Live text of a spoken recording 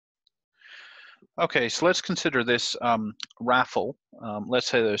Okay, so let's consider this raffle. Let's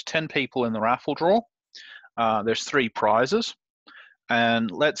say there's 10 people in the raffle draw. There's 3 prizes.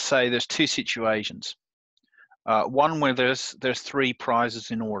 And let's say there's 2 situations. One where there's 3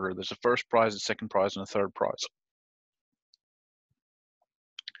 prizes in order. There's a first prize, a second prize, and a third prize.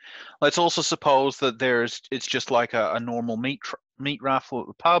 Let's also suppose that it's just like a normal meat raffle at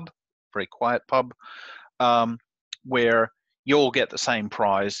the pub, very quiet pub, where you'll get the same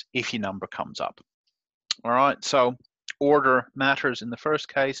prize if your number comes up. All right, so order matters in the first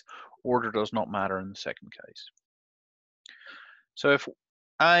case, order does not matter in the second case. So if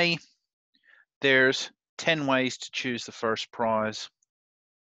there's 10 ways to choose the first prize,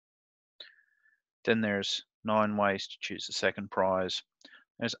 then there's 9 ways to choose the second prize.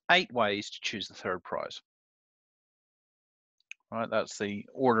 There's 8 ways to choose the third prize. All right, that's the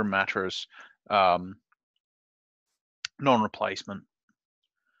order matters non-replacement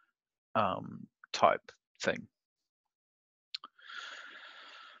type thing.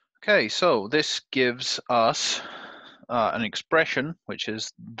 Okay, so this gives us an expression, which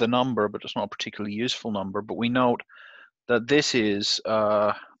is the number, but it's not a particularly useful number. But we note that this is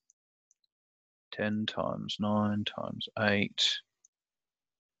 10 times 9 times 8.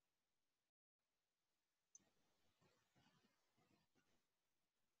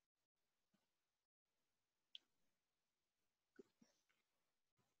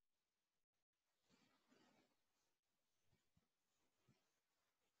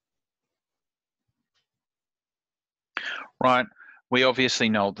 Right. We obviously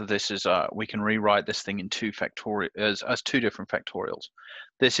know that this is we can rewrite this thing in 2 factorial as 2 different factorials.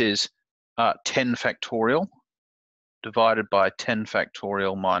 This is 10 factorial divided by 10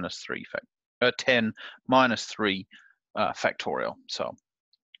 factorial minus 3 10 minus 3 factorial. So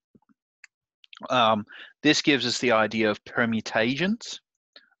this gives us the idea of permutations.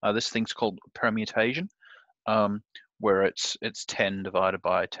 This thing's called permutation, where it's 10 divided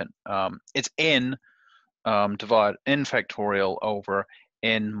by 10. It's n divide n factorial over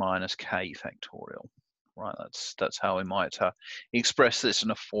n minus k factorial. Right, that's how we might express this in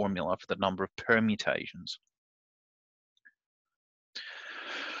a formula for the number of permutations.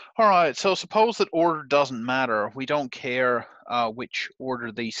 All right, so suppose that order doesn't matter. We don't care which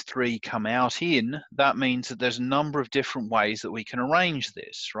order these 3 come out in. That means that there's a number of different ways that we can arrange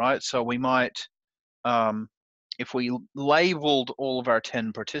this, right? So we might, if we labeled all of our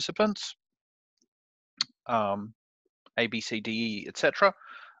 10 participants, A, B, C, D, E, etc.,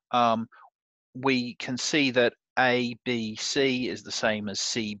 we can see that A, B, C is the same as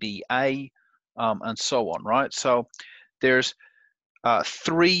C, B, A, and so on, right? So there's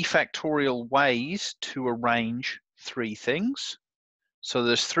 3 factorial ways to arrange 3 things. So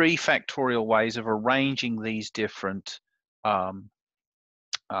there's 3 factorial ways of arranging these different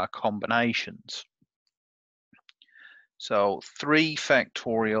combinations. So 3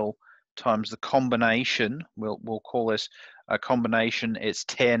 factorial times the combination, we'll call this a combination, it's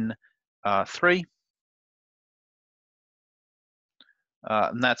 10, 3.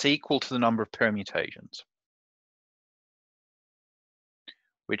 And that's equal to the number of permutations,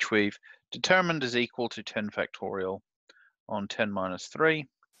 which we've determined is equal to 10 factorial on 10 minus 3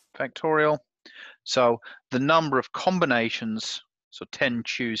 factorial. So the number of combinations, so 10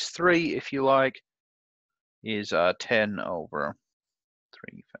 choose 3 if you like, is 10 over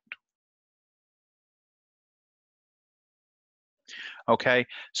 3 factorial. Okay,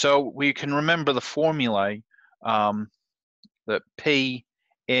 so we can remember the formulae that P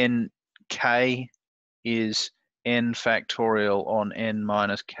n k is n factorial on n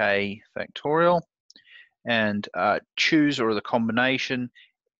minus k factorial, and choose, or the combination,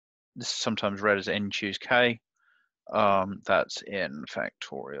 this is sometimes read as n choose k, that's n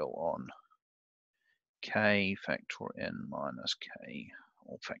factorial on k factorial n minus k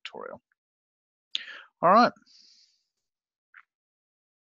all factorial. All right.